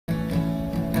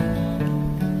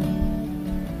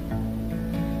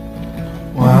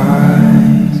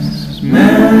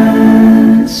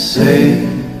say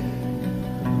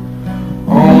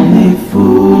only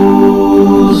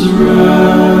fools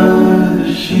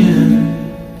rush in,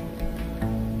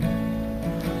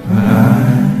 but I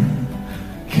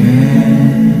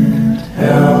can't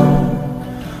help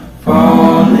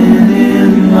falling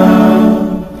in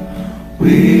love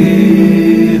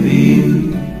with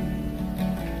you.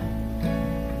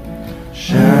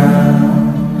 Shall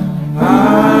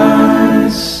I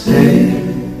stay?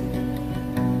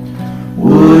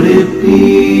 Would it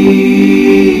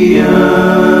be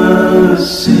a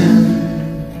sin?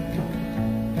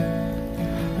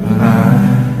 But I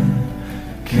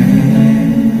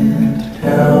can't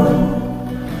help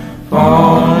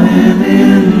falling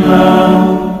in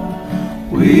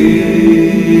love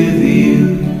with you.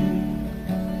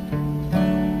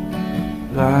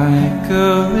 Like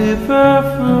a river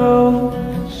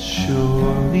flows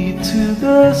surely to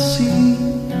the sea,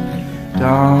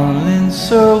 darling,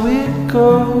 so it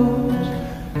goes.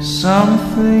 Some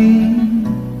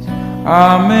things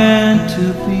are meant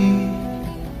to be.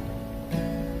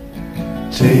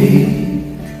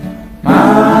 Take my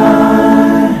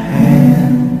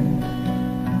hand,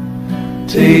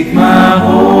 take my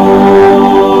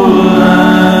whole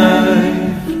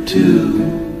life too,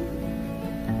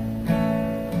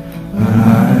 but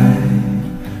I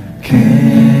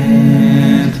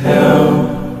can't help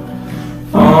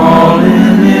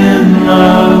falling in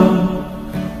love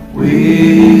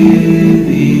with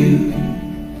you.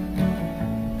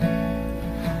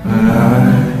 But I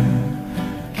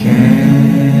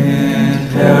can't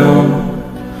help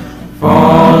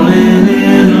falling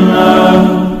in love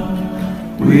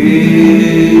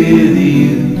with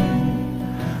you.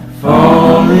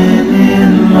 Falling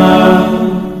in love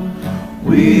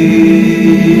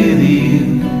with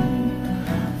you.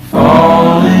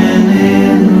 Falling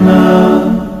in love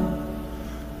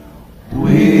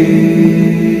with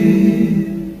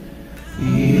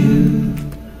you.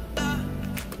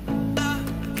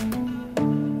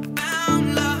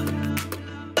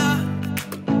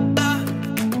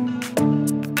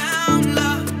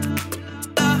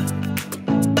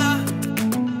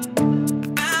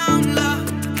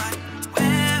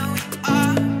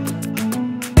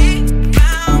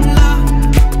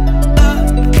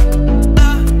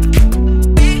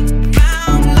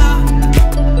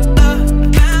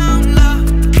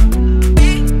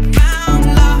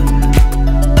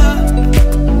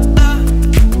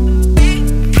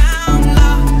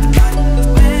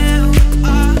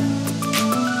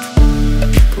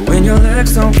 When your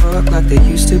legs don't work like they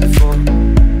used to before,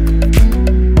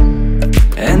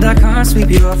 and I can't sweep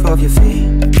you off of your feet,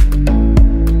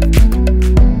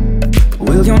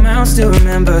 will your mouth still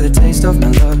remember the taste of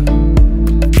my love?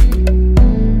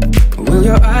 Will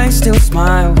your eyes still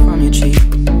smile from your cheek?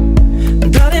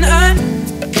 Darling, I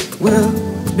will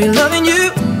be loving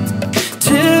you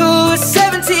till we're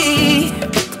 70.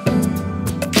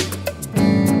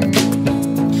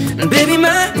 And baby,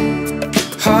 my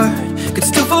heart could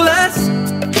still fall as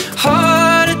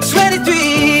hard at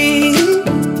 23.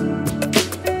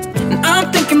 And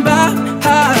I'm thinking about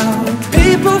how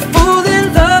people fall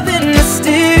in love in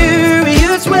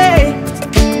mysterious ways.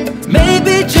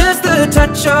 Maybe just the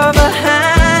touch of a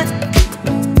hand.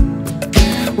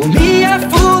 Well, me, I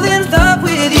fall in love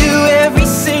with you every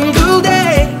single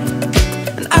day,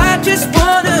 and I just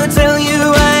wanna tell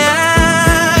you I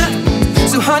am.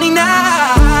 So honey,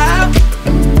 now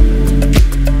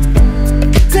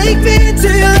take me into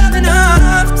your loving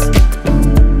arms.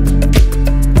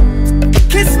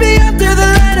 Kiss me under the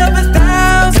light of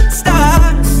 1,000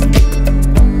 stars.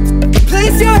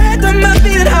 Place your head on my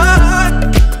beating heart.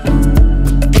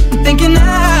 I'm thinking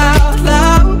out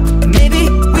loud, maybe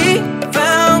we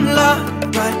found love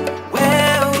right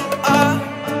where we are.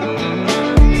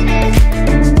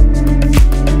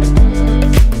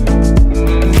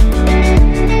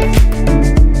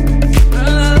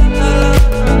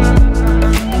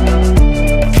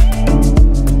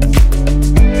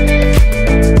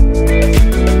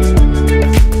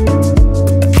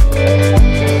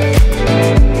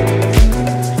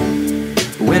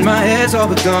 When my hair's all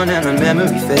but gone and my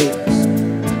memory fades,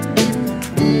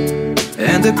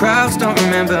 and the crowds don't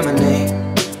remember my name,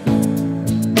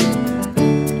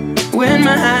 when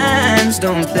my hands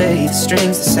don't play the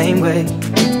strings the same way,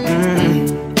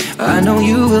 I know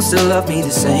you will still love me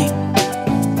the same.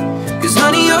 Cause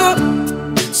honey, your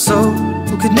soul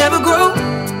could never grow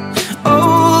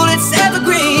old, it's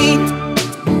evergreen.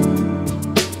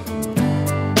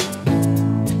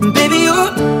 Baby,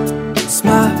 your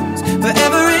smile's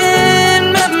forever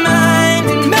in my mind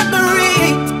and memory.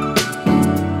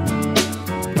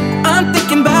 I'm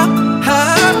thinking about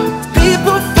how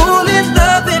people fall in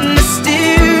love in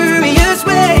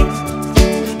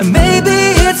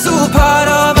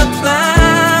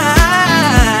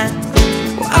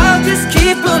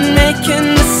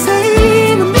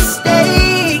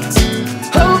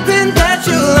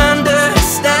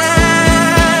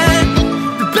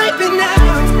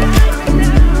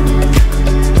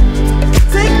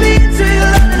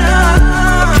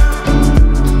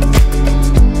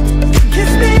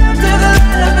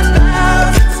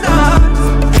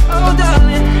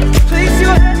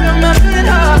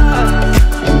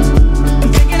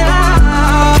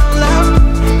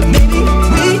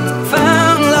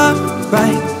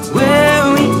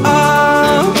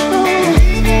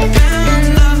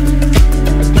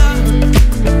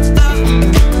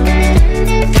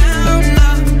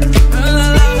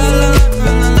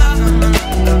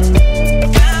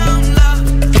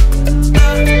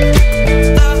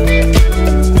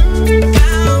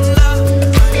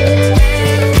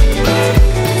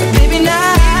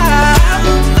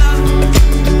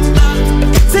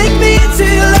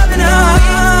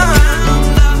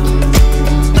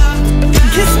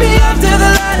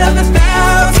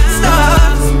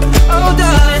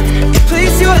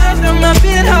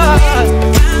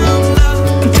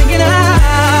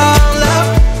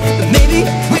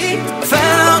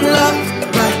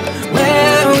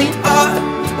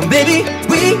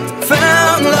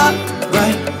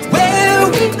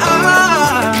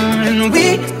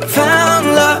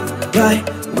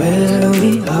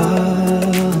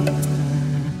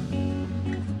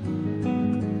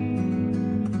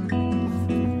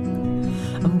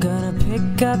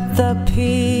pick up the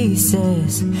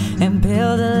pieces and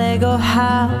build a Lego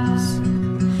house.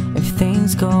 If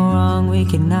things go wrong, we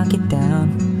can knock it down.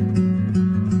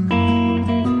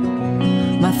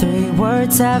 My 3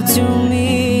 words have 2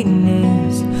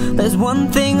 meanings. There's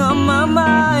one thing on my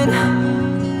mind.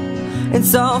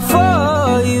 It's all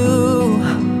for you.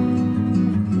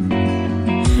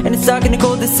 And it's dark in the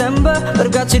cold December, but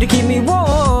I've got you to keep me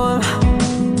warm.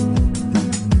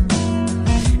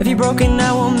 If you're broken,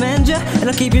 I will mend you, and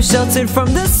I'll keep you sheltered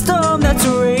from the storm that's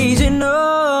raging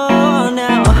on.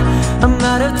 Now I'm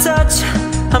out of touch,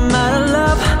 I'm out of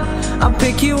love. I'll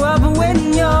pick you up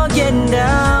when you're getting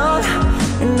down.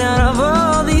 And out of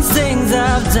all these things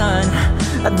I've done,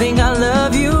 I think I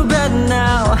love you better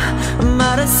now. I'm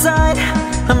out of sight,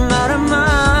 I'm out of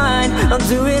mind. I'll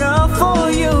do it all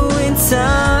for you in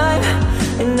time.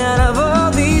 And out of all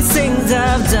these things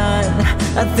I've done,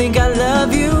 I think I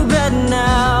love you better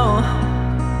now.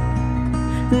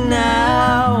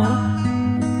 Now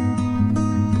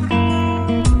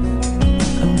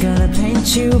I'm gonna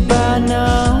paint you by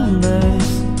numbers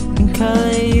and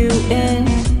color you in.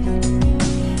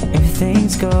 If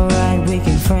things go right, we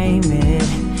can frame it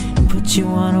and put you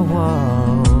on a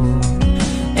wall.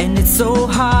 And it's so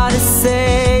hard to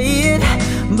say it,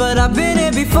 but I've been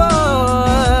here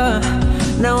before.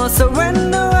 Now I'll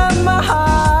surrender up my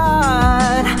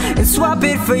heart and swap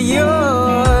it for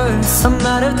yours. I'm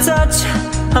out of touch,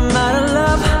 I'm out of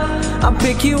love. I'll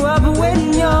pick you up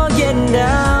when you're getting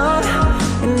down.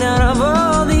 And out of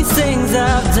all these things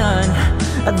I've done,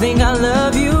 I think I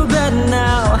love you better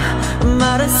now. I'm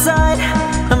out of sight,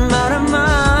 I'm out of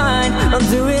mind. I'll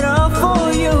do it all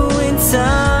for you in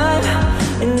time.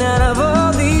 And out of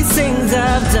all these things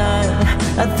I've done,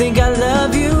 I think I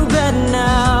love you better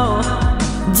now.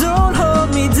 Don't hold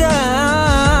me down.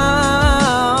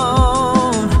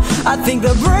 I think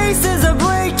the braces are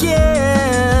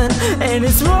breaking, and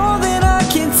it's more than I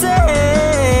can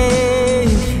take.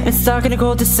 It's dark in the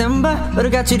cold December, but I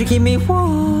got you to keep me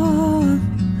warm.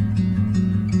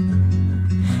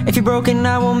 If you're broken,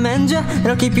 I will mend you, and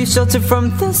I'll keep you sheltered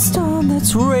from the storm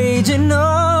that's raging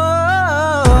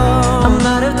on. I'm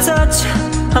out of touch,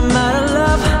 I'm out of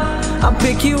love. I'll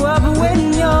pick you up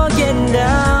when you're getting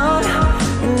down.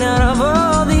 And out of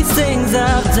all these things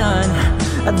I've done,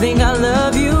 I think I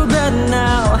love you better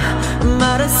now. I'm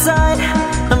out of sight,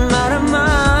 I'm out of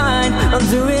mind. I'll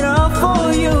do it all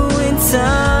for you in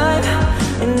time.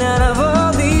 And out of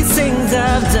all these things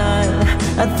I've done,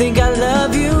 I think I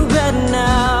love you better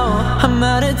now. I'm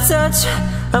out of touch,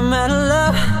 I'm out of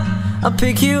love. I'll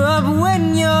pick you up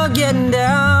when you're getting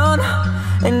down.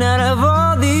 And out of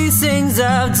all these things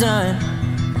I've done,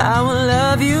 I will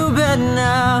love you better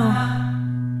now.